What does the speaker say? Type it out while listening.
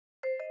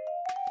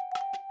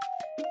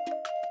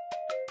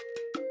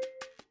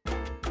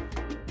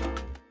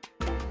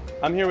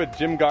I'm here with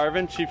Jim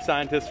Garvin, Chief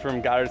Scientist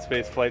from Goddard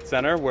Space Flight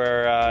Center,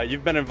 where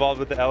you've been involved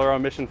with the LRO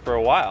mission for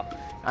a while.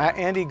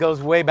 Andy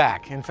goes way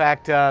back. In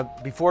fact,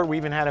 before we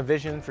even had a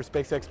vision for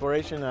space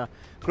exploration, a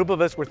group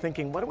of us were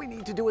thinking, what do we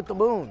need to do with the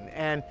moon?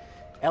 And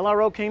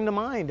LRO came to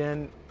mind,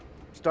 and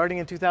starting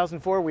in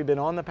 2004, we've been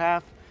on the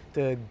path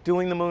to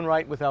doing the moon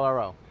right with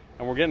LRO.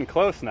 And we're getting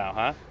close now,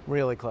 huh?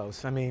 Really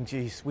close. I mean,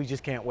 geez, we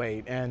just can't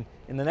wait. And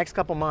in the next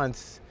couple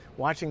months,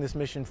 watching this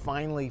mission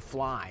finally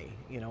fly,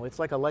 it's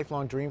like a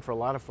lifelong dream for a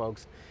lot of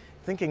folks,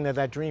 thinking that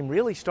that dream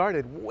really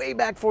started way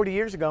back 40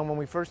 years ago when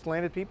we first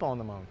landed people on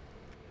the moon.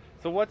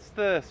 So what's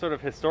the sort of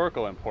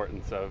historical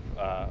importance of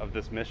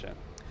this mission?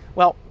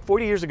 Well,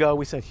 40 years ago,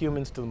 we sent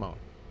humans to the moon.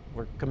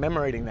 We're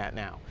commemorating that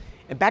now.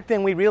 And back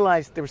then, we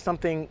realized there was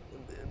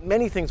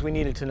many things we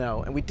needed to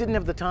know, and we didn't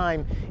have the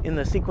time in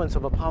the sequence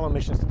of Apollo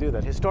missions to do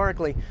that.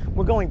 Historically,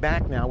 we're going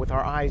back now with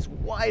our eyes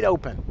wide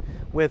open,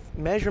 with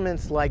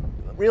measurements like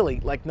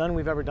none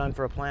we've ever done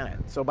for a planet.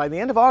 So by the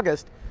end of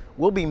August,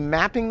 we'll be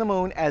mapping the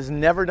moon as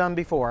never done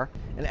before,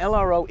 and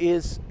LRO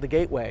is the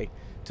gateway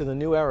to the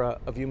new era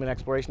of human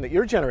exploration that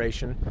your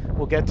generation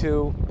will get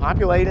to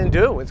populate and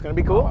do. It's going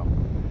to be cool.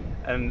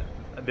 And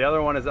the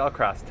other one is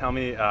LCROSS. Tell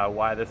me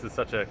why this is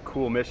such a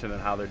cool mission and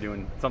how they're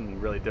doing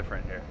something really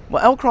different here.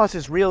 Well, LCROSS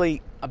is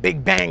really a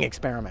big bang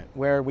experiment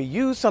where we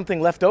use something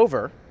left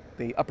over,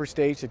 the upper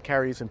stage that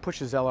carries and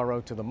pushes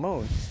LRO to the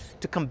moon,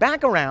 to come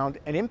back around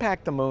and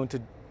impact the moon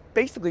to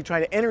basically try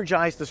to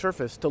energize the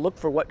surface to look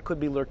for what could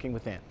be lurking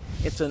within.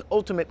 It's an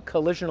ultimate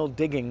collisional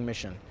digging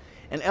mission.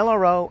 And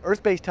LRO,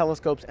 Earth-based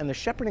telescopes, and the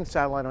shepherding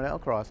satellite on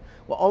LCROSS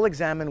will all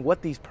examine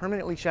what these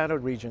permanently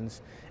shadowed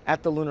regions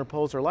at the lunar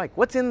poles are like.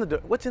 What's in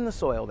the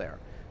soil there?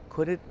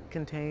 Could it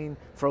contain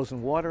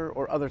frozen water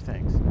or other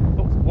things?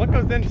 What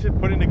goes into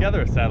putting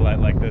together a satellite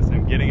like this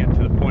and getting it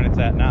to the point it's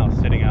at now,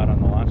 sitting out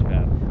on the launch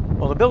pad?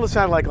 Well, to build a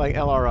satellite like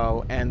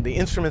LRO and the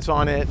instruments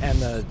on it and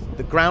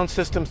the ground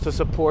systems to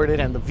support it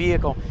and the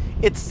vehicle,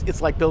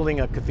 it's like building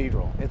a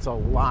cathedral. It's a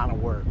lot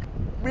of work.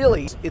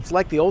 Really, it's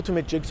like the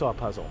ultimate jigsaw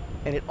puzzle,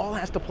 and it all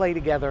has to play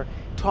together,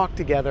 talk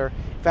together.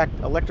 In fact,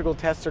 electrical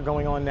tests are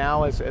going on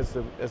now as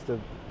the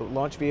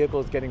launch vehicle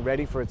is getting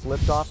ready for its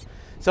liftoff.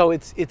 So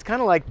it's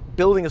kind of like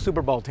building a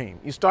Super Bowl team.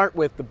 You start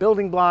with the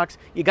building blocks,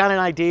 you got an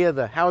idea of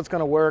how it's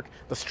going to work,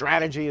 the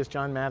strategy, as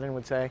John Madden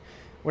would say.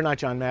 We're not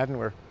John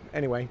Madden,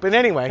 Anyway,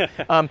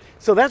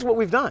 so that's what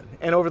we've done.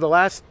 And over the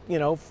last,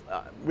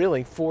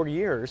 really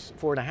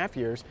 4.5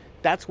 years,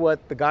 that's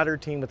what the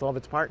Goddard team with all of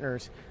its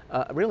partners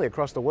really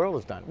across the world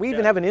has done. We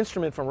even have an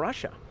instrument from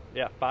Russia.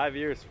 Yeah, 5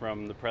 years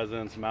from the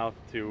president's mouth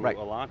to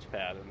a launch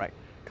pad, and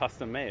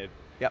custom made.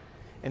 Yep.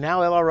 And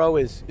now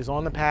LRO is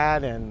on the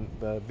pad, and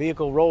the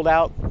vehicle rolled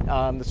out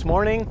this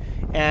morning,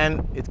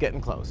 and it's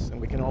getting close.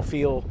 And we can all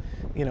feel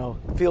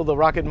the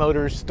rocket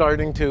motors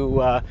starting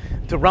to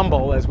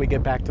rumble as we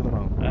get back to the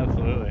moon.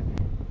 Absolutely.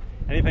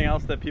 Anything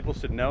else that people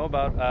should know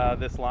about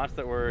this launch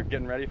that we're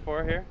getting ready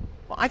for here?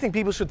 Well, I think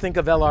people should think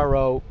of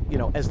LRO,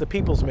 as the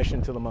people's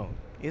mission to the moon.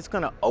 It's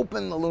going to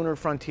open the lunar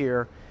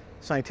frontier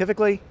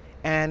scientifically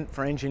and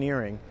for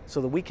engineering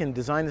so that we can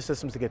design the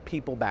systems to get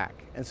people back.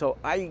 And so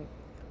I'm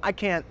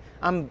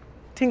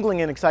tingling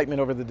in excitement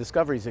over the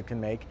discoveries it can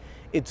make.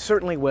 It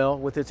certainly will,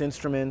 with its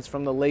instruments,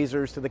 from the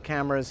lasers to the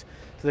cameras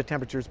to the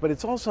temperatures, but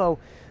it's also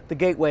the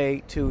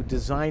gateway to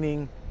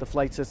designing the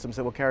flight systems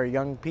that will carry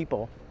young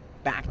people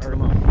back to the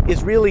moon.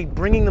 Is really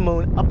bringing the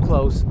moon up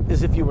close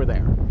as if you were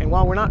there. And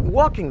while we're not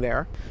walking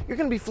there, you're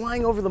going to be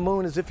flying over the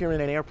moon as if you're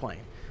in an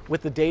airplane,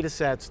 with the data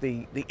sets,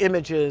 the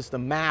images, the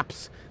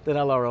maps that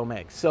LRO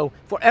makes. So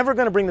if we're ever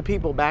going to bring the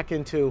people back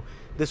into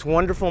this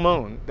wonderful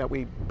moon that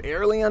we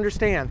barely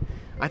understand,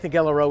 I think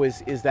LRO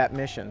is that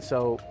mission.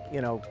 So,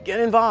 get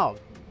involved.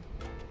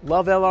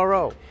 Love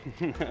LRO.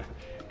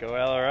 Go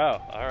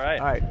LRO. All right.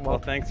 All right. Well,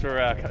 thanks for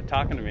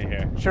talking to me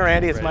here. Sure,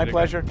 Andy. It's my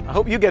pleasure. I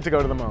hope you get to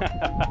go to the moon.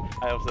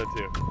 I hope so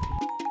too.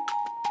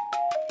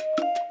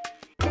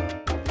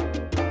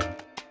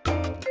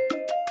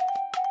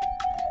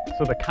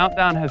 So the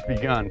countdown has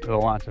begun to the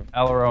launch of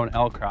LRO and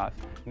LCROSS,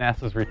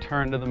 NASA's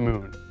return to the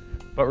moon.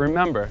 But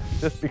remember,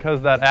 just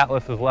because that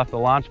Atlas has left the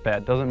launch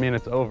pad doesn't mean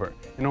it's over.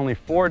 In only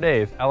 4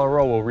 days,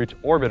 LRO will reach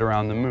orbit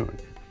around the moon.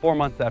 4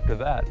 months after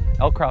that,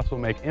 LCROSS will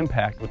make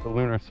impact with the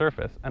lunar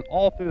surface, and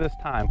all through this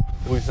time,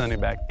 we'll be sending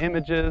back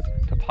images,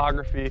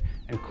 topography,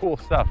 and cool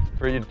stuff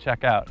for you to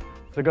check out.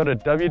 So go to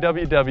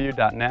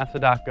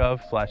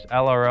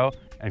www.nasa.gov/LRO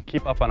and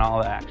keep up on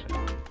all the action.